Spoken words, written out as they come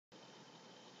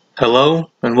Hello,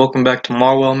 and welcome back to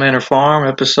Marwell Manor Farm,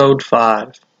 Episode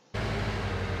 5.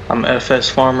 I'm FS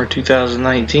Farmer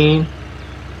 2019,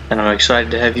 and I'm excited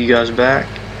to have you guys back.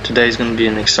 Today's going to be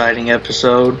an exciting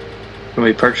episode, when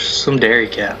we purchase some dairy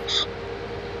cows.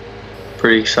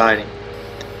 Pretty exciting.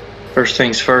 First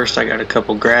things first, I got a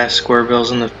couple grass square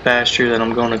bills in the pasture that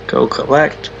I'm going to go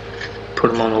collect,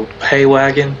 put them on a hay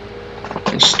wagon,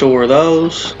 and store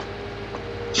those.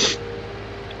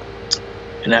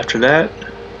 And after that,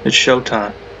 it's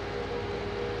showtime.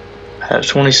 I have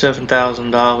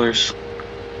 $27,000.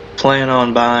 Plan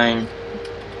on buying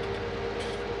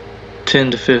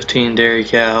 10 to 15 dairy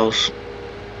cows.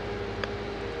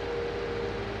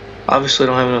 Obviously, I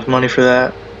don't have enough money for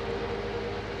that,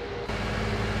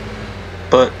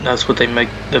 but that's what they make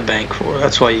the bank for.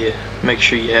 That's why you make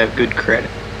sure you have good credit.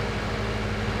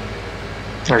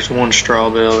 There's one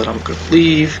straw bale that I'm going to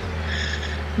leave.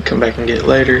 Come back and get it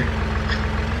later.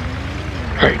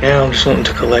 Right now, I'm just wanting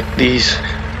to collect these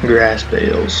grass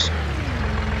bales.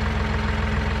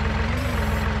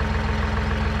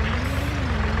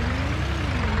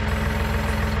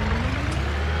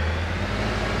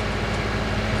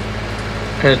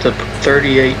 And it's a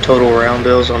 38 total round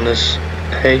bales on this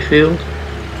hay field.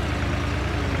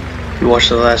 If you watched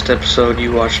the last episode,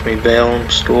 you watched me bale them,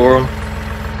 store them,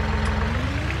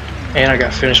 and I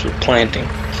got finished with planting.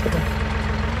 So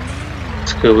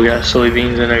it's good. We got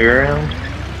soybeans in the ground.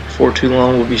 Before too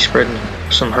long, we'll be spreading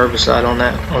some herbicide on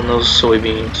those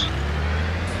soybeans.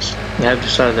 And I've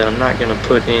decided that I'm not going to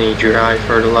put any dry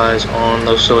fertilizer on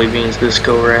those soybeans this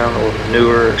go around, or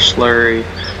manure, or slurry,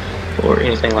 or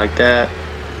anything like that.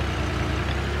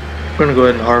 I'm going to go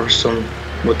ahead and harvest them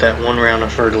with that one round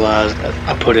of fertilizer that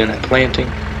I put in at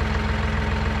planting.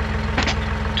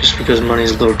 Just because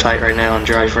money's a little tight right now and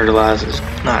dry fertilizer is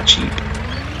not cheap.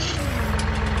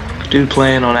 I do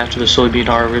plan on, after the soybean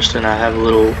harvest and I have a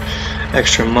little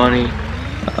extra money,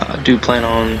 I do plan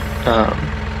on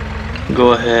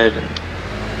go ahead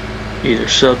and either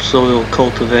subsoil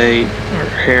cultivate or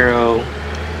harrow,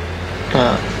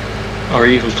 or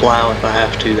even plow if I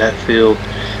have to that field,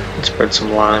 and spread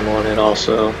some lime on it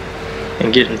also,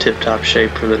 and get in tip-top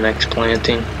shape for the next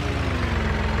planting.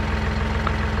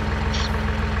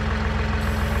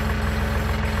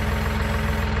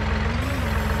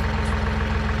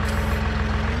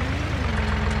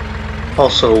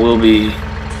 Also, I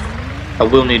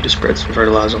will need to spread some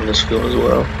fertilizer on this field as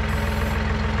well.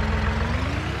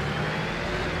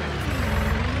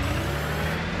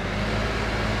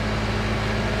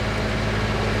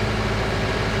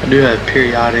 I do have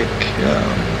periodic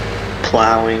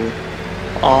plowing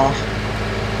off,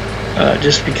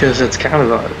 just because it's kind of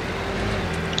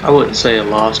a, I wouldn't say a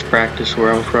lost practice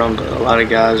where I'm from, but a lot of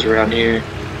guys around here,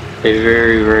 they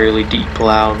very rarely deep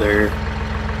plow their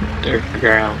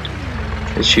ground.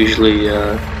 It's usually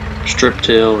strip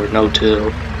till or no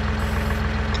till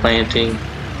planting.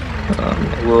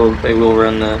 They will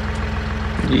run the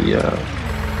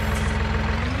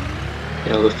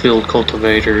field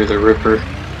cultivator, the ripper,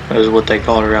 is what they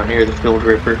call it around here, the field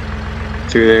ripper,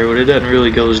 through there. But it doesn't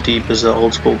really go as deep as the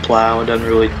old school plow. It doesn't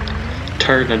really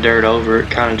turn the dirt over. It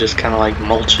kind of like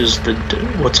mulches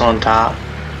what's on top,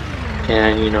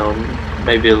 and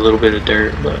maybe a little bit of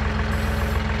dirt, but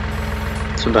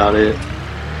that's about it.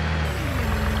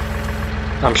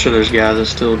 I'm sure there's guys that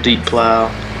still deep plow.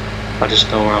 I just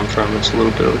know where I'm from, it's a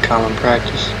little bit of a common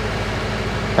practice.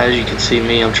 As you can see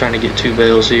me, I'm trying to get 2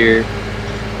 bales here.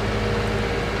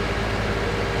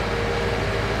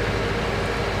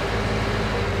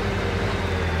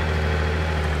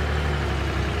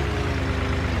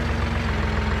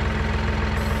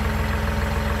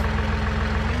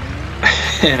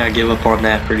 And I give up on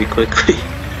that pretty quickly.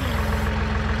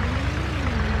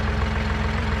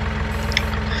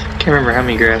 Can't remember how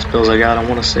many grass bales I got. I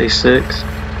want to say 6.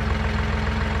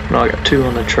 No, I got 2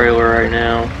 on the trailer right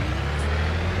now.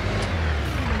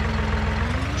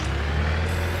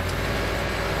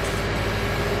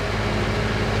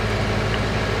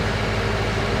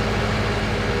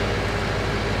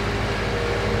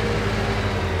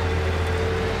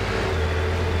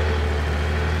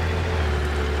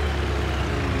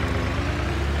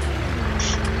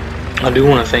 I do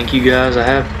want to thank you guys. I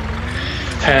have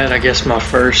had, I guess, my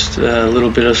first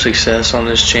little bit of success on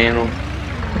this channel.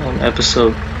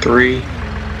 Episode 3,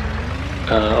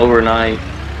 overnight,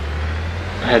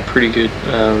 I had pretty good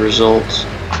results,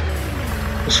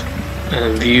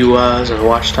 view wise and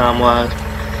watch time wise.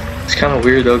 It's kind of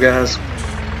weird though, guys.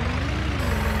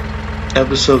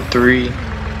 Episode 3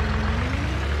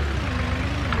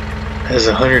 has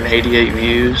 188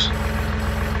 views,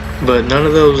 but none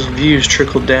of those views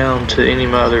trickled down to any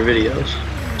of my other videos.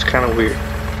 It's kind of weird.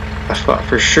 I thought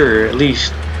for sure at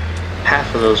least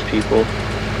half of those people,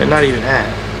 and not even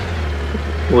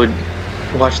half, would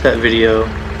watch that video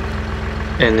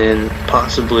and then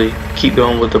possibly keep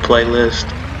going with the playlist,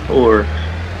 or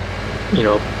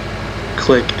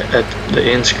click at the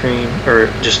end screen, or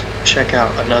just check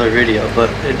out another video. But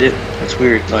it didn't. That's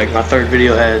weird. Like, my third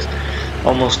video has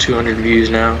almost 200 views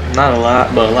now. Not a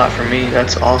lot, but a lot for me.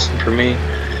 That's awesome for me.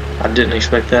 I didn't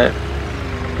expect that.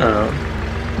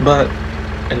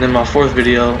 And then my fourth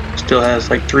video still has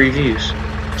like 3 views.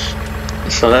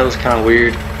 So that was kind of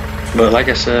weird. But like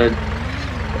I said,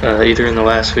 either in the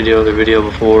last video or the video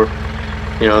before,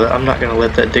 I'm not going to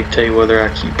let that dictate whether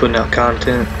I keep putting out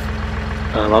content.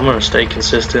 I'm going to stay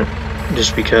consistent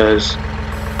just because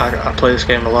I play this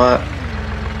game a lot.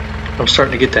 I'm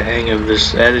starting to get the hang of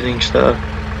this editing stuff.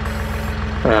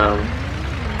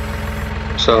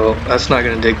 So that's not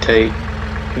going to dictate.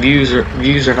 Views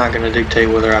are not going to dictate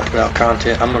whether I put out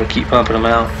content. I'm going to keep pumping them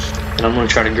out, and I'm going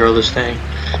to try to grow this thing.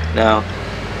 Now,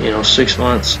 6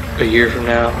 months, a year from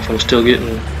now, if I'm still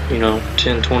getting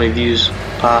 10, 20 views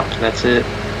popped, and that's it,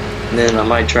 and then I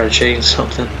might try to change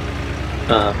something.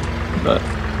 But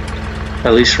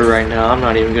at least for right now, I'm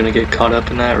not even going to get caught up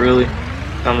in that, really.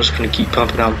 I'm just going to keep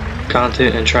pumping out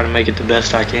content and try to make it the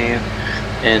best I can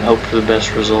and hope for the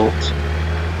best results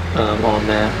on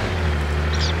that.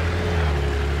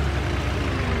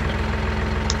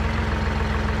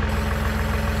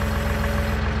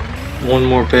 One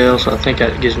more bale, so I think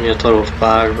that gives me a total of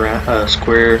 5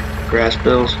 square grass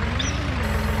bales.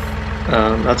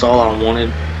 That's all I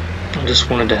wanted. I just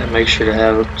wanted to make sure to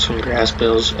have some grass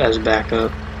bales as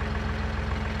backup,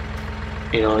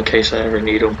 in case I ever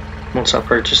need them once I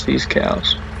purchase these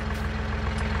cows.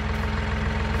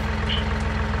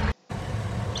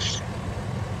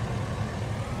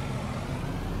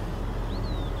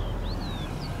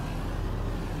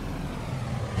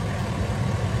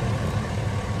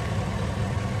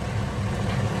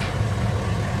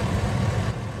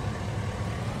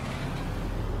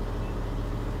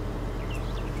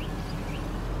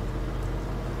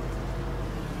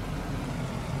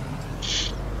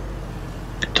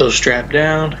 Those strapped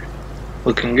down,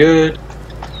 looking good.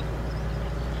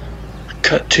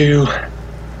 Cut to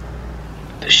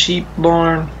the sheep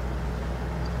barn,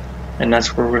 and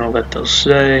that's where we're gonna let those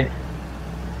stay.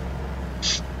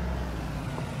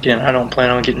 Again, I don't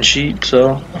plan on getting sheep,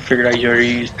 so I figured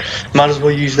might as well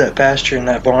use that pasture and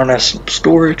that barn as some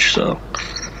storage. So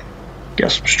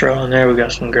got some straw in there, we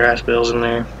got some grass bales in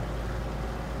there.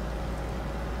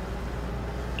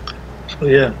 So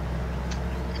yeah.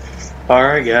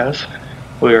 Alright guys,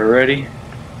 we are ready.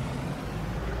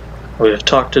 We have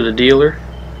talked to the dealer.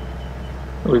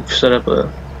 We've set up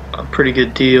a pretty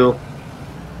good deal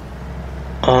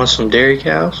on some dairy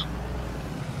cows.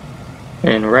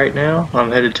 And right now,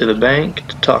 I'm headed to the bank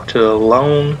to talk to a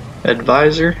loan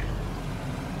advisor.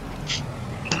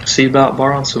 See about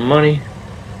borrowing some money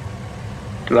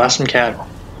to buy some cattle.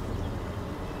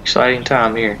 Exciting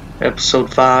time here.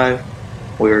 Episode 5,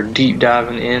 we're deep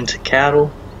diving into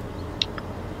cattle.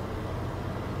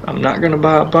 I'm not going to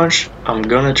buy a bunch. I'm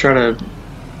going to try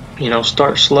to,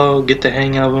 start slow, get the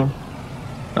hang of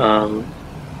them.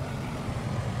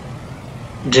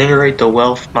 Generate the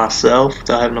wealth myself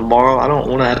without having to borrow. I don't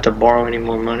want to have to borrow any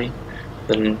more money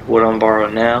than what I'm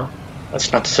borrowing now.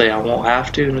 That's not to say I won't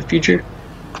have to in the future.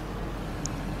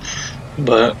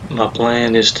 But my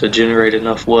plan is to generate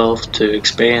enough wealth to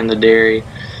expand the dairy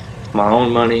with my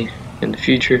own money in the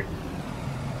future.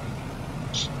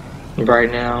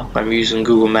 Right now, I'm using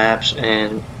Google Maps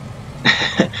and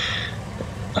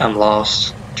I'm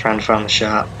lost trying to find the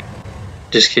shop.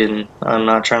 Just kidding. I'm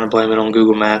not trying to blame it on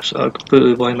Google Maps. I'll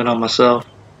completely blame it on myself.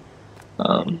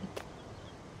 I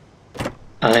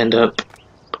end up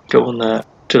going to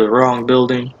the wrong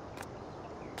building,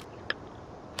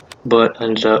 but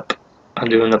I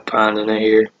do end up finding it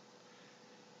here.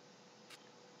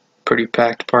 Pretty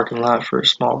packed parking lot for a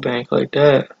small bank like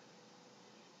that.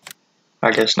 I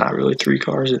guess not really. 3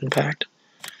 cars isn't packed.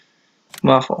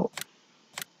 My fault.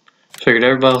 Figured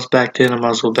everybody else backed in, I might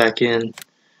as well back in.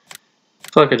 I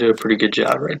feel like I do a pretty good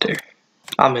job right there.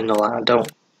 I'm in the line. Don't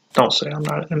say I'm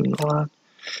not in the line.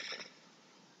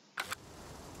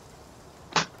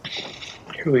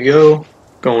 Here we go.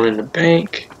 Going in the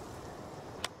bank.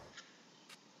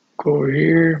 Go over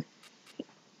here.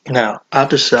 Now I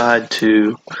decided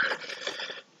to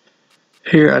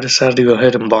go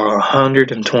ahead and borrow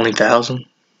 120,000.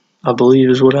 I believe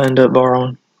is what I ended up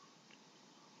borrowing.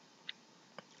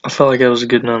 I felt like that was a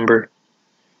good number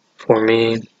for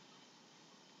me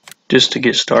just to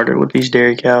get started with these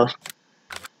dairy cows.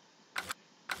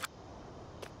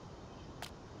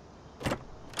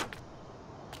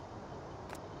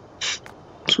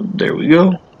 So there we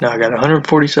go. Now I got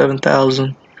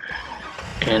 147,000,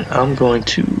 and I'm going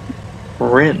to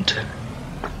rent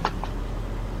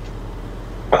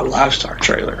a livestock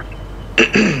trailer.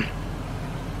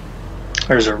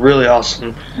 There's a really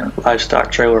awesome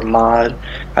livestock trailer mod.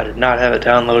 I did not have it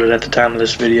downloaded at the time of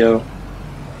this video,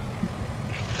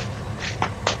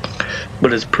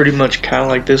 but it's pretty much kind of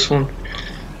like this one,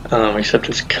 except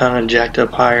it's kind of jacked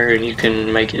up higher, and you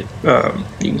can make it,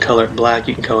 you can color it black,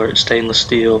 you can color it stainless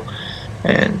steel,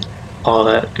 and all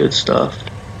that good stuff.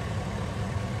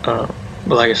 But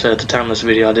like I said, at the time of this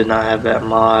video, I did not have that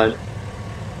mod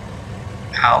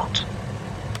out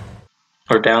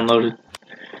or downloaded.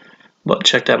 But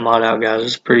check that mod out, guys.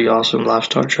 It's a pretty awesome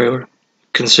livestock trailer,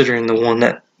 considering the one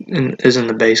that is in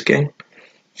the base game.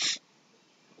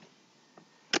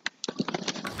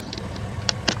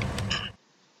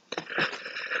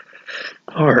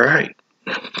 Alright,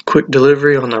 quick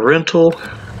delivery on the rental,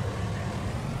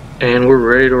 and we're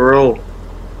ready to roll.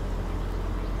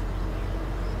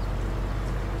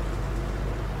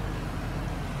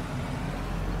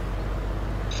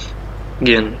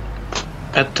 Again,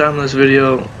 at the time of this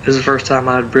video, this is the first time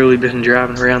I've really been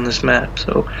driving around this map,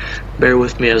 so bear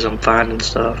with me as I'm finding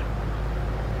stuff.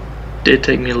 It did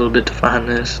take me a little bit to find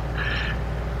this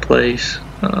place.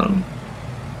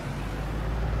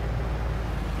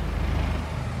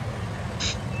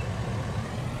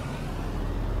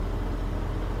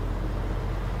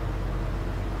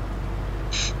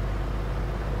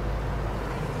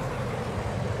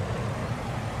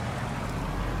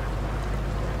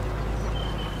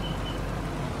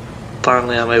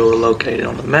 Finally, I'm able to locate it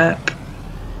on the map.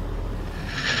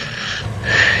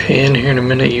 And here in a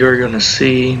minute, you are going to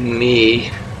see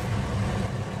me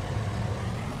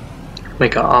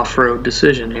make an off-road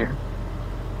decision here.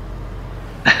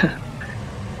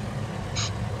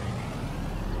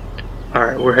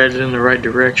 Alright, we're headed in the right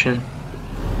direction.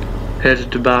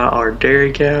 Headed to buy our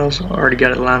dairy cows. Already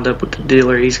got it lined up with the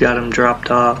dealer. He's got them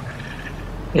dropped off,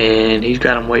 and he's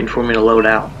got them waiting for me to load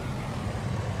out.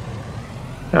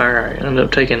 Alright, I ended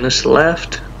up taking this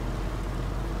left,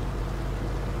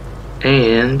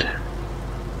 and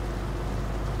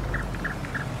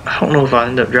I don't know if I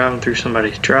end up driving through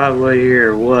somebody's driveway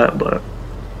here or what, but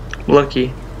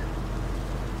lucky.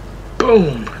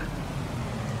 Boom!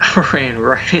 I ran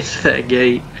right into that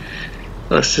gate.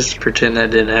 Let's just pretend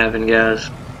that didn't happen, guys.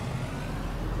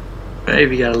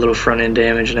 Maybe got a little front end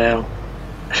damage now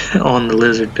on the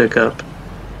Lizard pickup.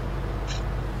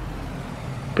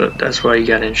 But that's why you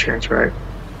got insurance, right?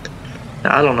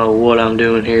 Now, I don't know what I'm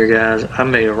doing here, guys. I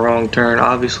made a wrong turn,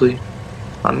 obviously.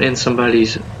 I'm in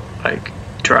somebody's like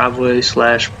driveway /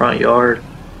 front yard,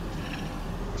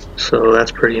 so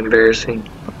that's pretty embarrassing.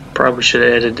 Probably should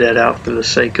have edited that out for the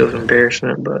sake of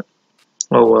embarrassment, but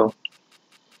oh well.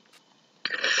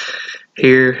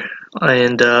 Here I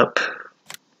end up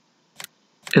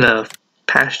in a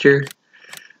pasture.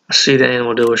 I see the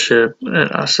animal dealership,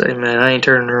 and I say, man, I ain't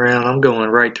turning around. I'm going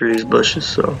right through these bushes.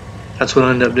 So that's what I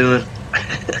end up doing.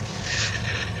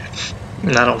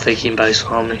 And I don't think anybody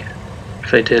saw me.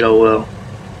 If they did, oh well.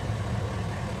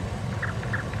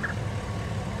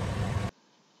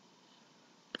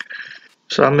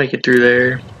 So I make it through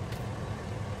there,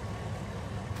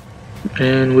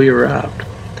 and we arrived.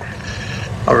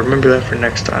 I'll remember that for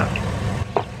next time.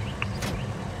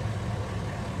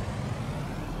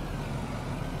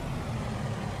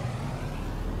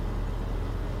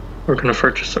 We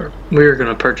are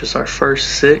gonna purchase our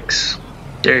first 6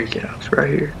 dairy cows right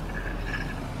here,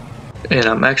 and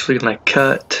I'm actually gonna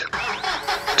cut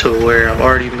to where I've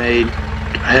already made.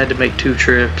 I had to make 2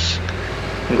 trips.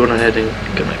 I'm going ahead and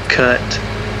gonna cut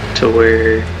to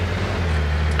where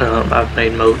I've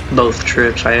made both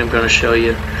trips. I am gonna show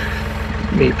you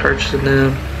me purchasing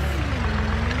them.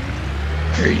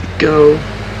 There you go.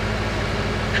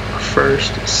 My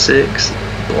first 6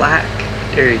 black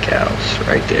dairy cows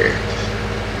right there.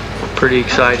 Pretty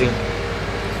exciting.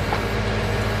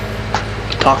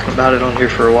 Been talking about it on here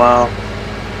for a while,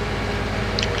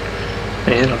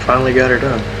 and I finally got her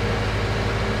done.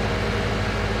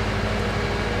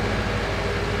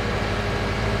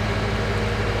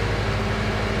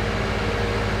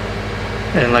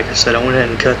 And like I said, I went ahead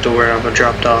and cut to where I've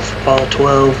dropped off all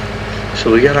 12.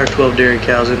 So we got our 12 dairy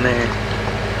cows in there.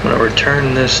 I'm going to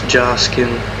return this Joskin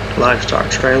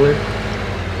livestock trailer,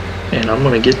 and I'm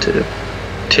going to get to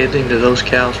tending to those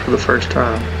cows for the first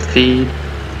time. Feed,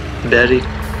 bedding,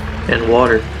 and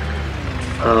water.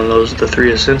 Those are the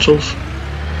 3 essentials,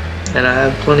 and I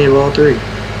have plenty of all 3.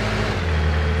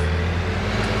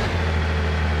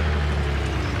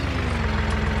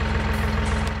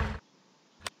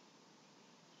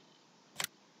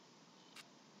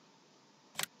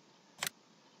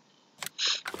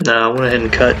 Now I went ahead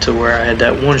and cut to where I had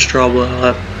that one straw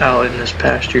bale out in this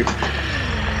pasture.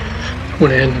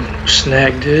 Went ahead and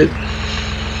snagged it.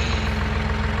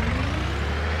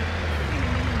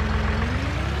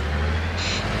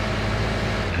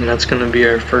 And that's going to be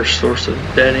our first source of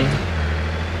bedding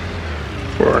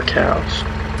for our cows.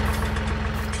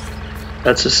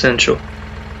 That's essential,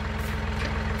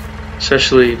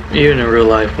 especially even in real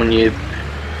life when you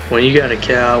got a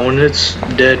cow. When it's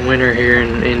dead winter here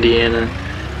in Indiana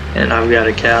and I've got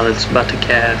a cow that's about to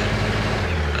calve,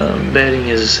 bedding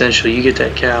is essential. You get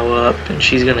that cow up and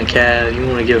she's going to calve. You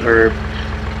want to give her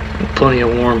plenty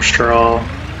of warm straw,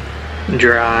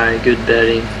 dry, good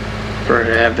bedding for her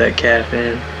to have that calf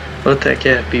in. Let that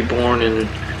calf be born in,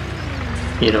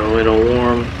 in a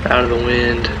warm, out of the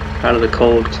wind, out of the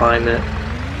cold climate.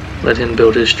 Let him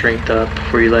build his strength up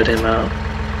before you let him out.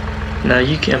 Now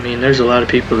there's a lot of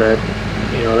people that,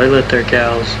 they let their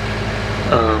cows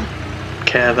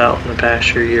calve out in the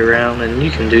pasture year round, and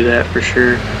you can do that for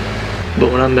sure.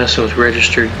 But when I'm messing with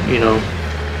registered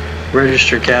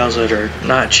cows that are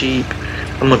not cheap,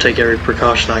 I'm gonna take every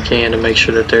precaution I can to make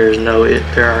sure that there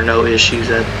are no issues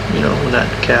that when that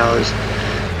cow is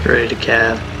ready to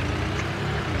calve.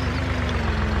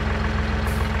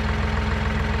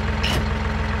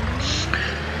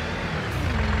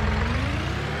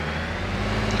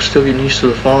 I'm still getting used to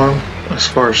the farm as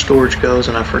far as storage goes,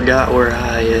 and I forgot where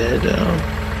I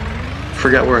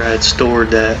had stored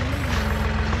that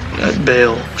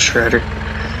bale shredder,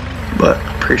 but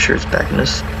I'm pretty sure it's back in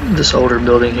this older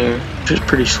building here, which is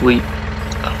pretty sweet.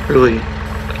 I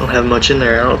don't have much in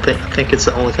there. I think it's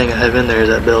the only thing I have in there is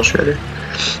that bale shredder.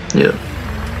 Yep.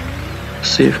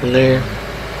 See it from there.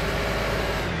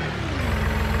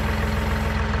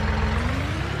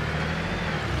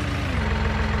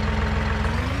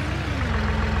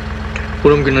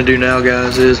 What I'm gonna do now,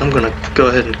 guys, is I'm gonna go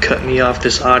ahead and cut me off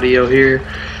this audio here.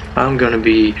 I'm gonna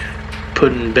be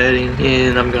putting bedding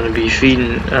in. I'm gonna be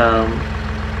feeding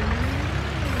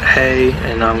hay,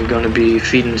 and I'm gonna be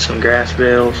feeding some grass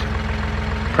bales,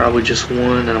 probably just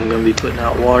one, and I'm gonna be putting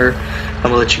out water. I'm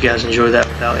gonna let you guys enjoy that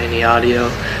without any audio,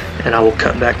 and I will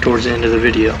cut back towards the end of the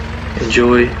video.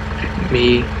 Enjoy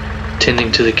me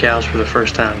tending to the cows for the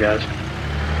first time, guys.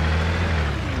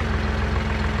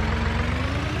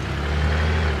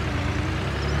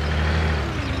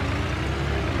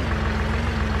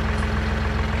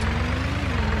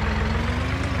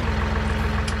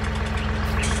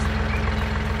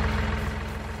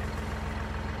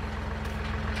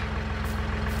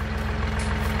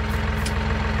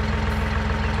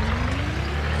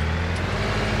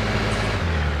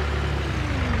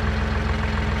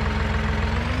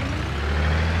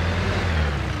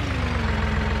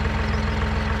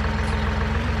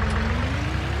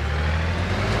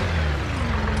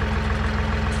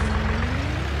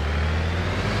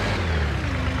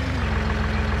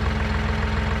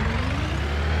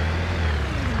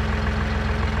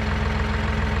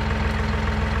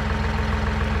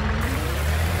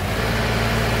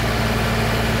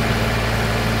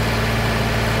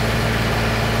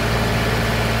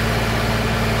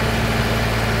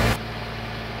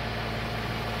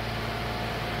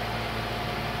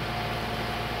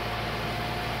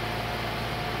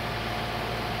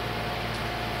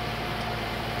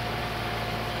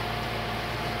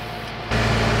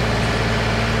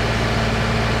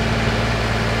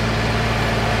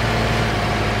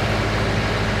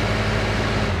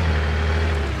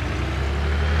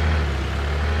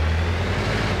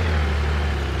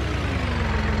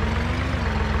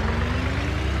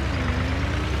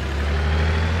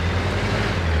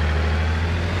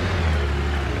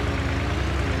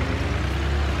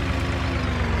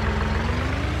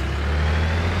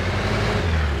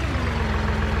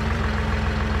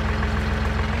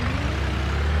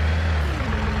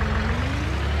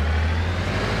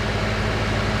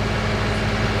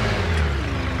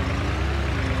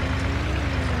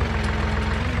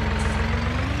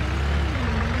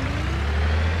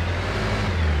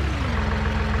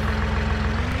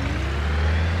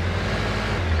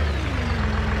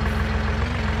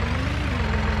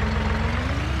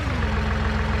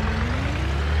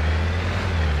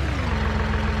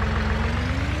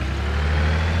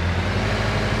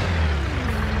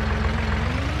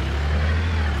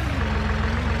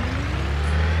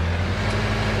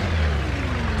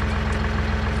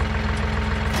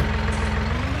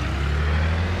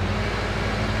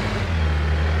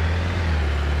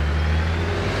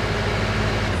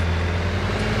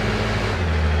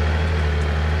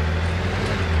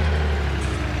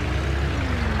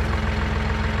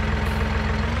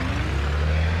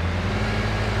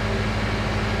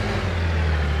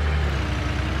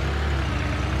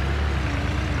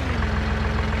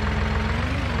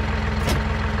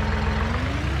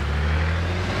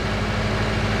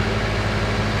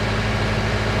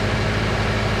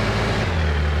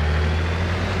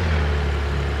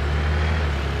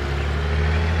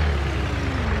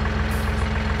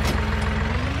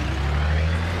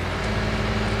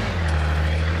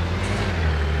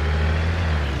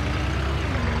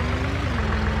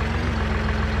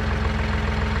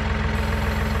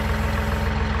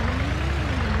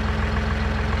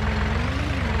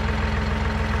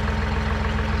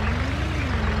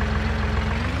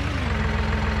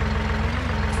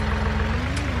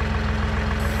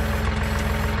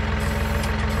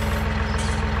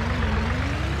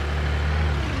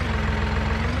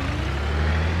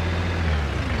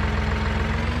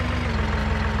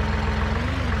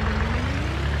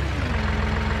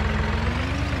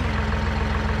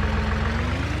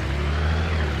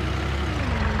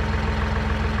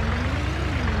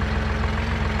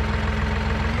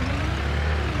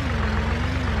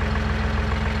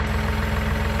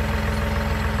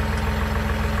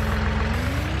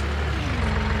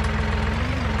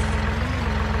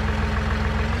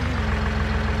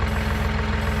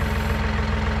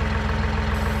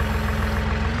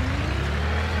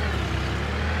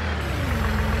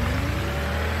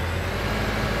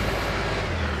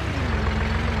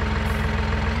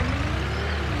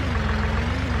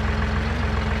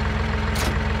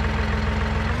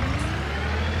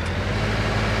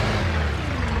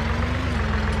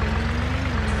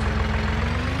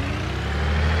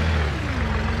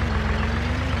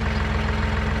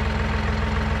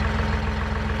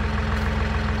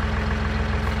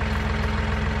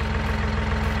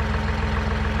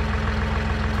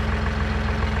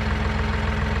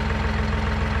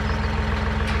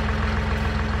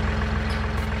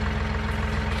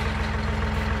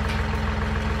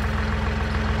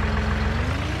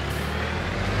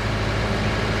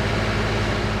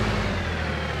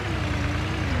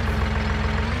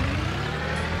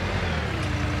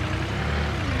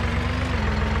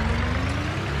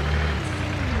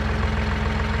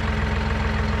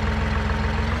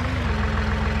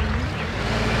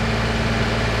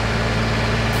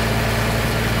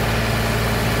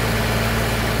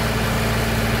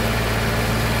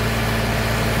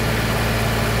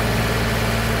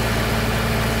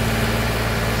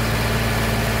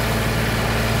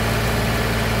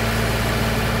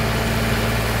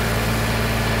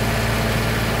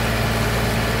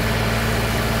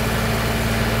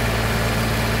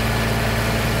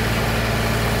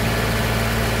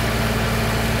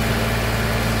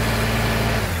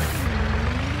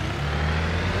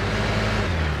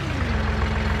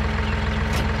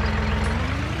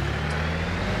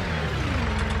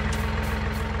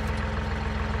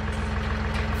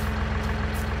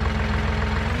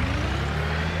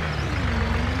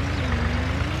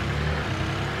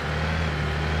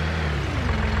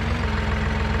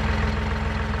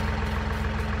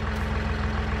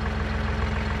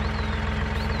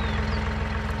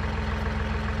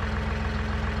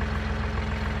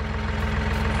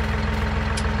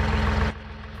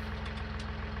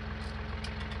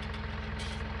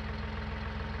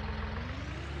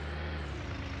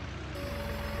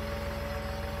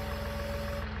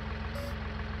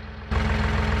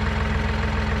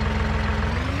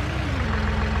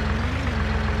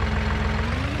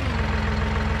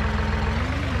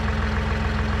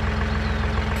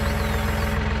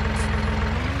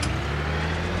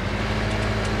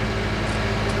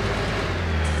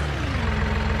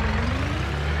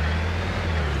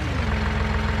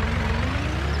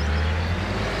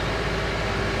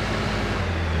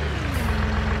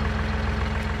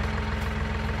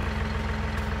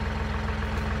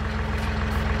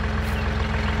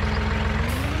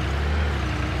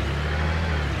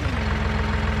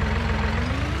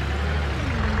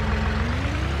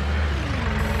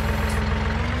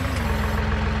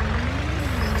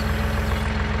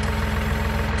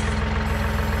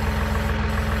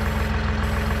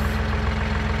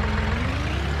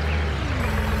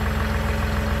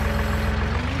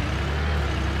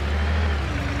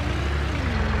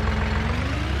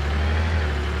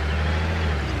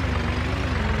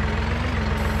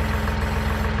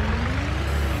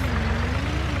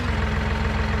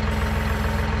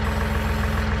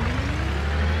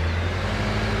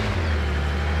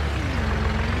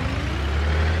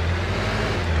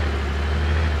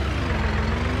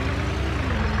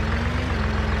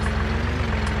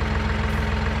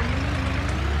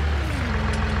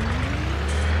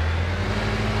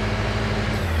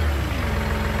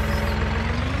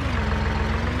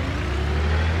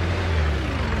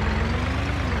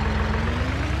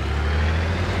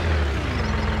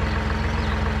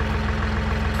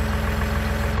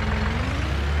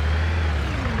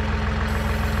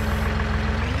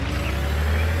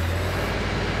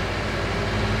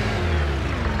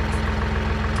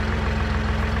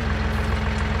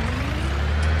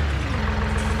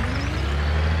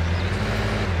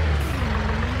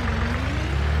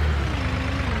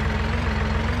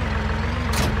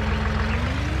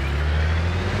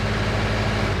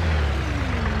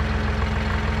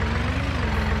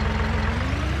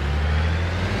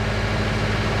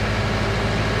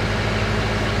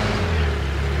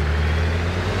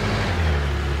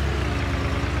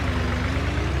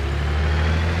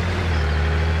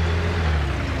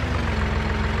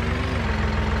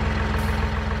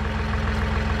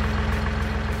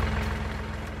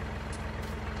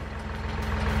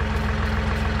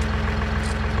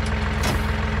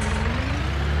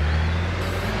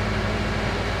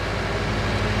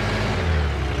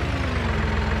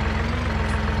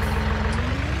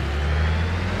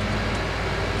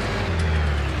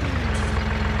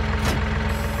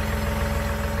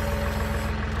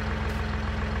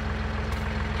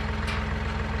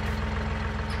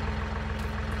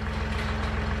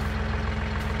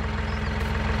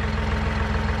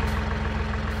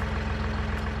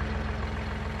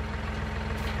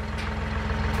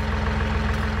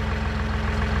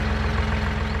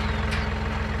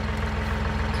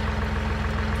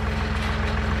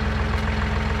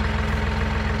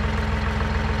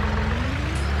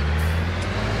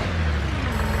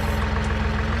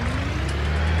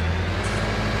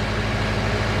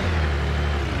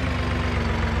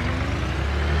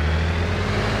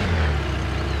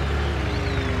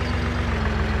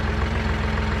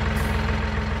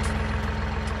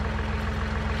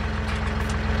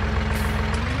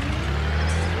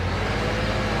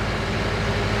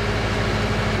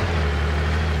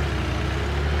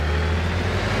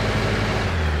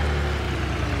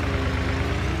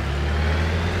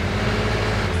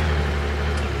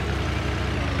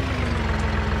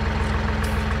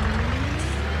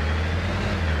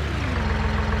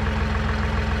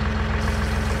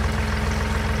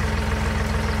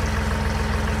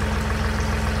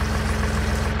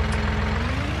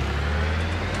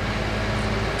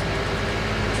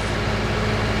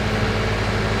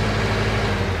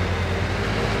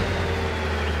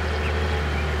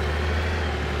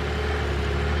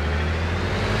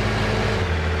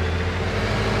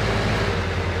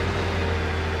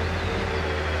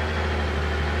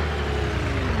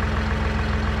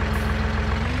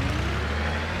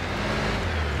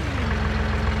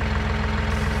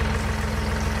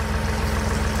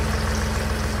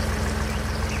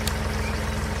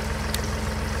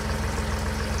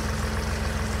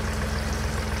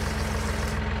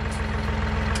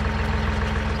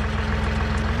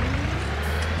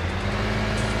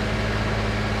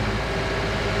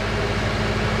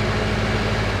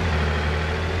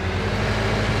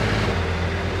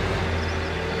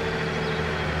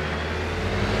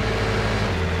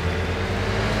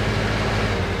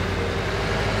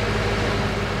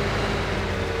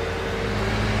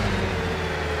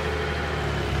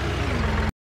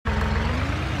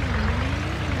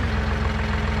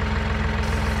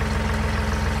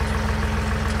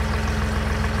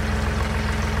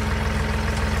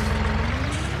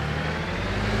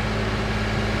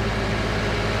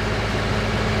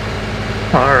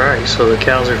 Alright, so the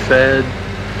cows are fed,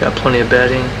 got plenty of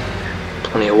bedding,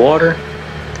 plenty of water.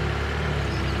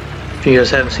 If you guys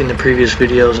haven't seen the previous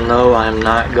videos, no, I am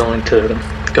not going to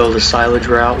go the silage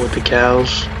route with the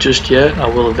cows just yet. I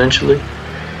will eventually.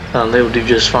 They will do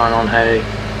just fine on hay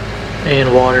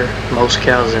and water. Most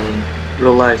cows in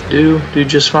real life do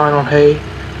just fine on hay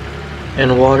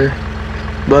and water,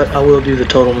 but I will do the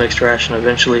total mixed ration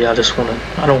eventually. I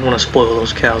don't want to spoil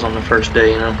those cows on the first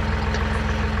day, you know.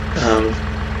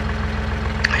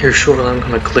 Here shortly I'm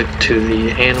going to click to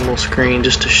the animal screen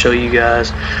just to show you guys.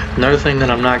 Another thing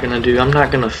that I'm not going to do, I'm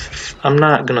not going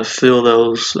to fill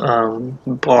those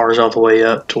bars all the way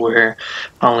up to where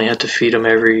I only have to feed them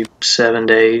every 7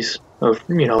 days of,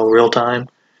 you know, real time.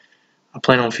 I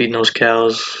plan on feeding those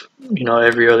cows, you know,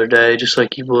 every other day, just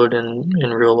like you would in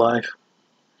real life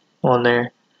on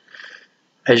there.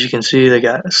 As you can see, they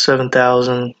got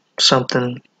 7,000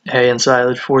 something hay and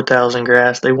silage, 4,000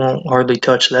 grass. They won't hardly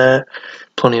touch that.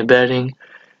 Plenty of bedding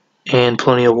and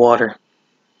plenty of water.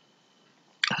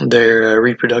 Their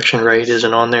reproduction rate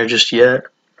isn't on there just yet,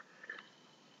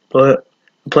 but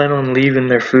I plan on leaving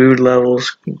their food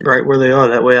levels right where they are.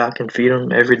 That way I can feed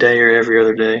them every day or every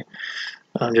other day,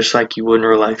 just like you would in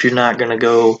real life. You're not going to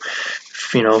go,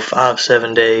 you know,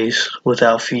 5-7 days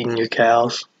without feeding your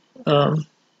cows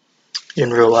in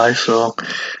real life, so I'm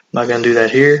not going to do that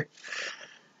here.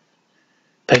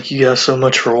 Thank you guys so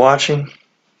much for watching.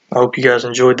 I hope you guys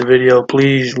enjoyed the video.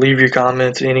 Please leave your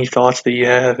comments, any thoughts that you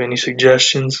have, any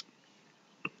suggestions.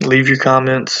 Leave your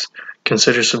comments.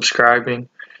 Consider subscribing.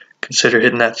 Consider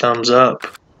hitting that thumbs up.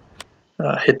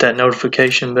 Hit that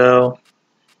notification bell.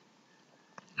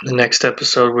 In the next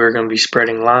episode, we're going to be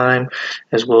spreading lime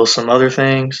as well as some other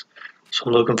things. So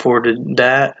I'm looking forward to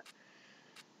that.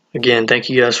 Again, thank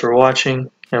you guys for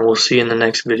watching, and we'll see you in the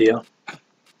next video.